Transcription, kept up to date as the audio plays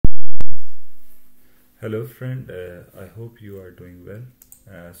Hello friend, I hope you are doing well.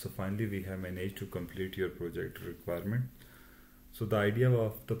 So finally we have managed to complete your project requirement. So the idea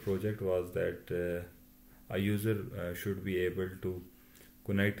of the project was that a user should be able to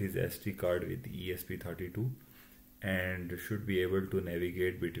connect his SD card with ESP32 and should be able to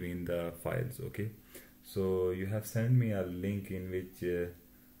navigate between the files. Okay, so you have sent me a link in which the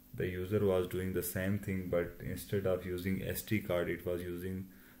user was doing the same thing, but instead of using SD card it was using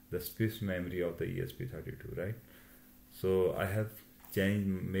the Swiss memory of the ESP32, right? So I have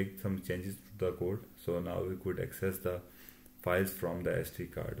make some changes to the code, so now we could access the files from the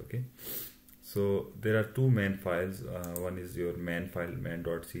SD card. Okay, so there are two main files. One is your main file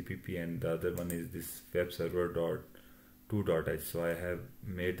main.cpp and the other one is this web server.2.h. so I have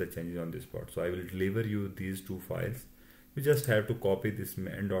made the changes on this part, so I will deliver you these two files. You just have to copy this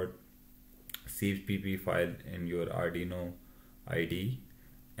main.cpp file in your Arduino IDE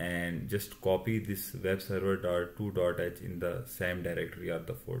and just copy this web server.2.h in the same directory or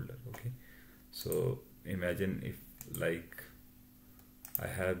the folder. Okay, so imagine if like I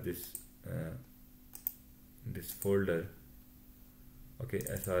have this this folder, okay,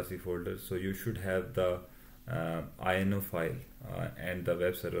 src folder, so you should have the INO file and the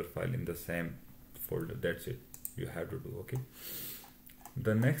web server file in the same folder. That's it, you have to do. Okay,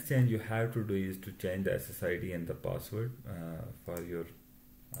 the next change you have to do is to change the SSID and the password for your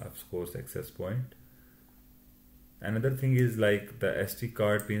of course access point. Another thing is like the SD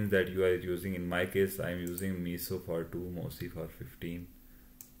card pins that you are using. In my case I am using MISO for 2, MOSI for 15,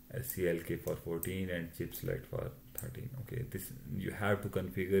 SCLK for 14 and chip select for 13. Okay, this you have to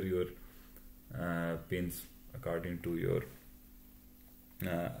configure your pins according to your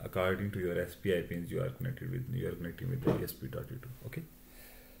SPI pins you are connected with. You are connecting with the ESP32. Okay,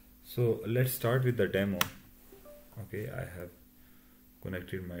 so let's start with the demo. Okay, I have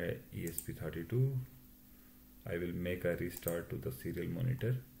connected my ESP32. I will make a restart to the serial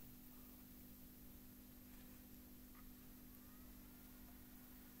monitor.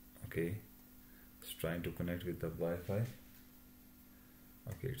 Okay, it's trying to connect with the Wi-Fi.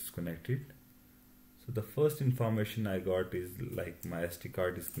 Okay, it's connected. So the first information I got is like my SD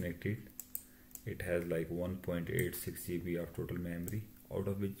card is connected. It has like 1.86 GB of total memory, out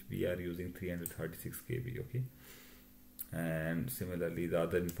of which we are using 336 KB. Okay, and similarly the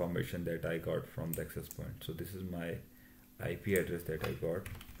other information that I got from the access point. So this is my IP address that I got.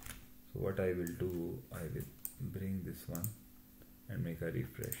 So what I will do, I will bring this one and make a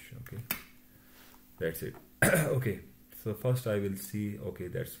refresh. Okay, that's it. Okay, so first I will see, okay,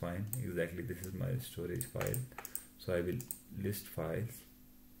 that's fine, exactly this is my storage file. So I will list files.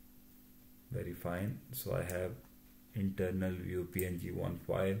 Very fine. So I have internal view png one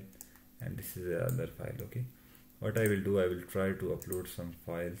file and this is the other file. Okay, what I will do, I will try to upload some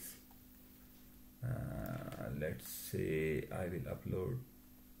files. Let's say I will upload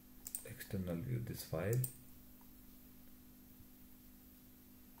external view this file.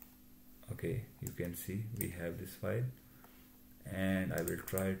 Okay, you can see we have this file, and I will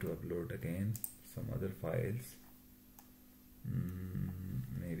try to upload again some other files.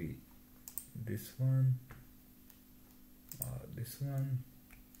 Maybe this one or this one.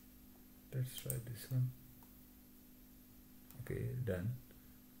 Let's try this one. Okay, done.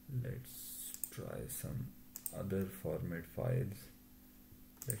 Let's try some other format files.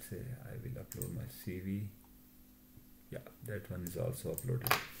 Let's say I will upload my CV. Yeah, that one is also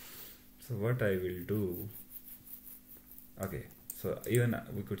uploaded. So what I will do, okay, so even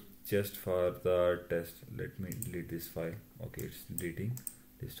we could just for the test, let me delete this file. Okay, it's deleting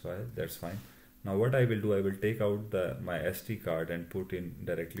this file, that's fine. Now what I will do, I will take out my SD card and put in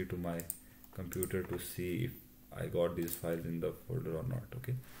directly to my computer to see if I got these files in the folder or not.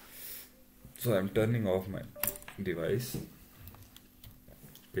 Okay, so I'm turning off my device,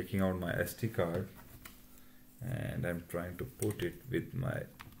 taking out my SD card, and I'm trying to put it with my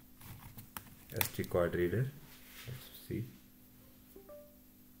SD card reader. Let's see.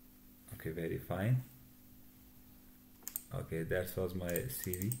 Okay, very fine. Okay, that was my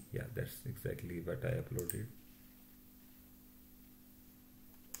CV. Yeah, that's exactly what I uploaded.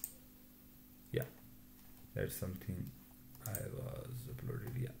 Yeah, that's something I was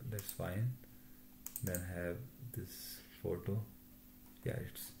uploaded. Yeah, that's fine. Then have this photo. Yeah,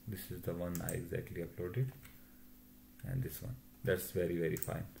 this is the one I exactly uploaded, and this one, that's very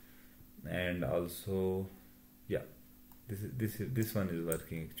fine. And also, yeah, this one is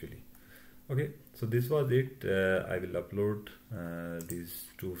working actually. Okay, so this was it. I will upload these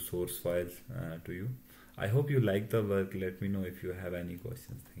two source files to you. I hope you like the work. Let me know if you have any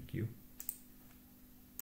questions. Thank you.